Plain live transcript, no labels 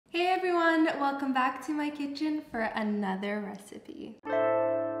welcome back to my kitchen for another recipe.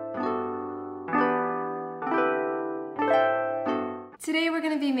 Today we're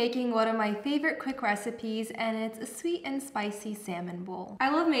going to be making one of my favorite quick recipes, and it's a sweet and spicy salmon bowl. I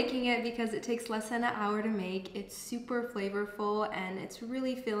love making it because it takes less than an hour to make. It's super flavorful and it's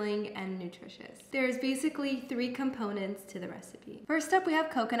really filling and nutritious. There's basically 3 components to the recipe. First up, we have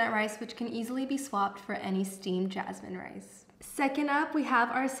coconut rice, which can easily be swapped for any steamed jasmine rice. Second up, we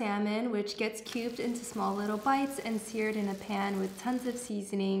have our salmon, which gets cubed into small little bites and seared in a pan with tons of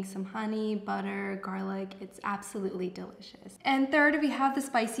seasoning, some honey, butter, garlic. It's absolutely delicious. And third, we have the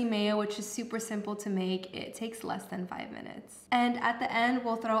spicy mayo, which is super simple to make. It takes less than 5 minutes. And at the end,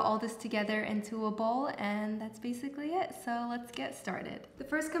 we'll throw all this together into a bowl, and that's basically it. So let's get started. The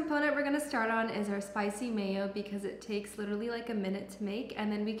first component we're gonna start on is our spicy mayo because it takes literally like a minute to make,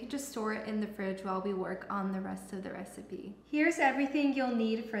 and then we can just store it in the fridge while we work on the rest of the recipe. Here's everything you'll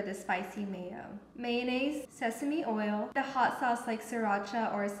need for the spicy mayo. Mayonnaise, sesame oil, the hot sauce like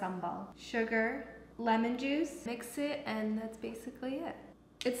sriracha or sambal, sugar, lemon juice, mix it, and that's basically it.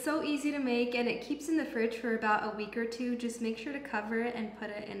 It's so easy to make and it keeps in the fridge for about a week or 2. Just make sure to cover it and put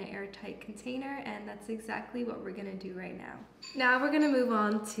it in an airtight container, and that's exactly what we're gonna do right now. Now we're gonna move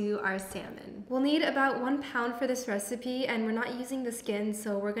on to our salmon. We'll need about 1 pound for this recipe, and we're not using the skin,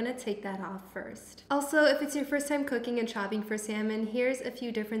 so we're gonna take that off first. Also, if it's your first time cooking and shopping for salmon, here's a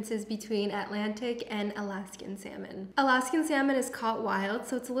few differences between Atlantic and Alaskan salmon. Alaskan salmon is caught wild,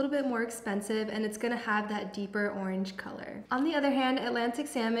 so it's a little bit more expensive and it's gonna have that deeper orange color. On the other hand, Atlantic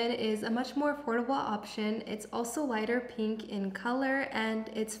salmon is a much more affordable option. It's also lighter pink in color and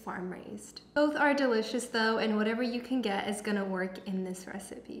it's farm raised. Both are delicious though, and whatever you can get is gonna work in this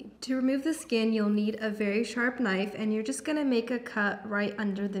recipe. To remove the skin, you'll need a very sharp knife, and you're just gonna make a cut right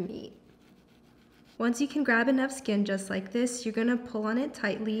under the meat. Once you can grab enough skin just like this, you're gonna pull on it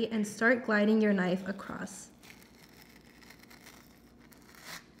tightly and start gliding your knife across.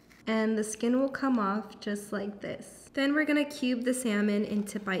 And the skin will come off just like this. Then we're gonna cube the salmon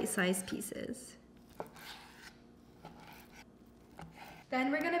into bite-sized pieces.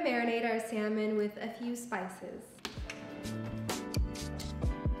 Then we're gonna marinate our salmon with a few spices.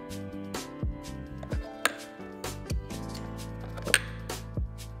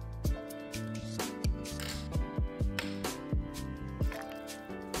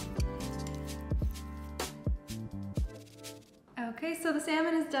 Okay, so the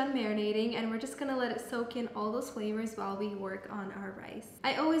salmon is done marinating, and we're just gonna let it soak in all those flavors while we work on our rice.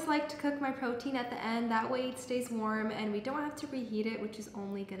 I always like to cook my protein at the end, that way it stays warm and we don't have to reheat it, which is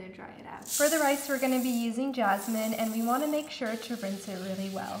only gonna dry it out. For the rice, we're gonna be using jasmine, and we wanna make sure to rinse it really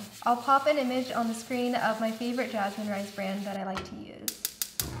well. I'll pop an image on the screen of my favorite jasmine rice brand that I like to use.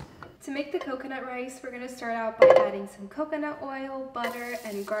 To make the coconut rice, we're going to start out by adding some coconut oil, butter,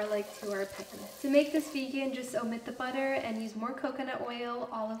 and garlic to our pan. To make this vegan, just omit the butter and use more coconut oil,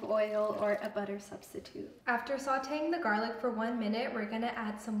 olive oil, or a butter substitute. After sauteing the garlic for 1 minute, we're going to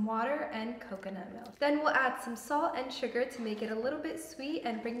add some water and coconut milk. Then we'll add some salt and sugar to make it a little bit sweet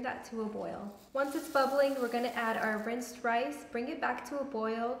and bring that to a boil. Once it's bubbling, we're going to add our rinsed rice, bring it back to a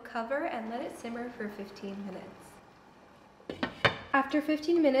boil, cover, and let it simmer for 15 minutes. After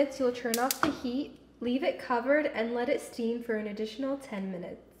 15 minutes, you'll turn off the heat, leave it covered, and let it steam for an additional 10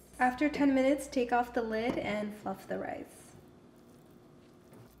 minutes. After 10 minutes, take off the lid and fluff the rice.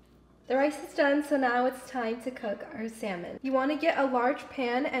 The rice is done, so now it's time to cook our salmon. You want to get a large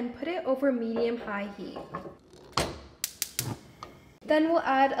pan and put it over medium-high heat. Then we'll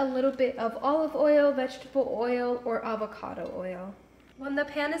add a little bit of olive oil, vegetable oil, or avocado oil. When the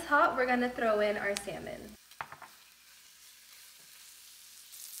pan is hot, we're going to throw in our salmon.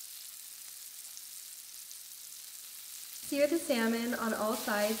 Sear the salmon on all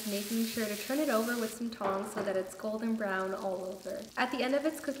sides, making sure to turn it over with some tongs so that it's golden brown all over. At the end of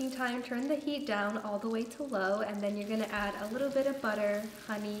its cooking time, turn the heat down all the way to low, and then you're going to add a little bit of butter,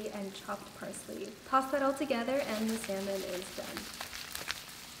 honey, and chopped parsley. Toss that all together and the salmon is done.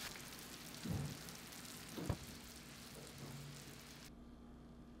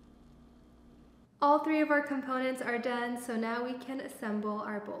 All 3 of our components are done, so now we can assemble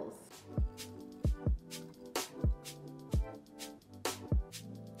our bowls.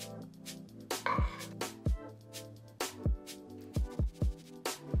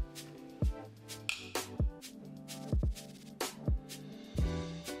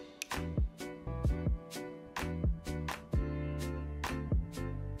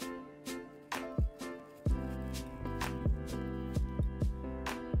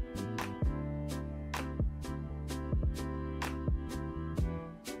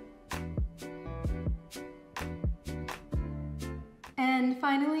 And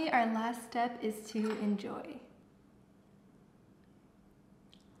finally, our last step is to enjoy.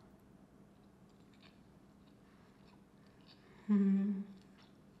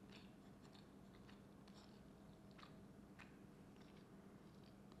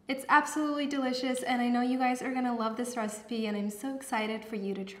 It's absolutely delicious, and I know you guys are gonna love this recipe, and I'm so excited for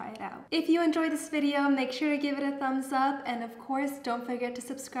you to try it out. If you enjoyed this video, make sure to give it a thumbs up, and of course, don't forget to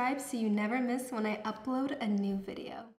subscribe so you never miss when I upload a new video.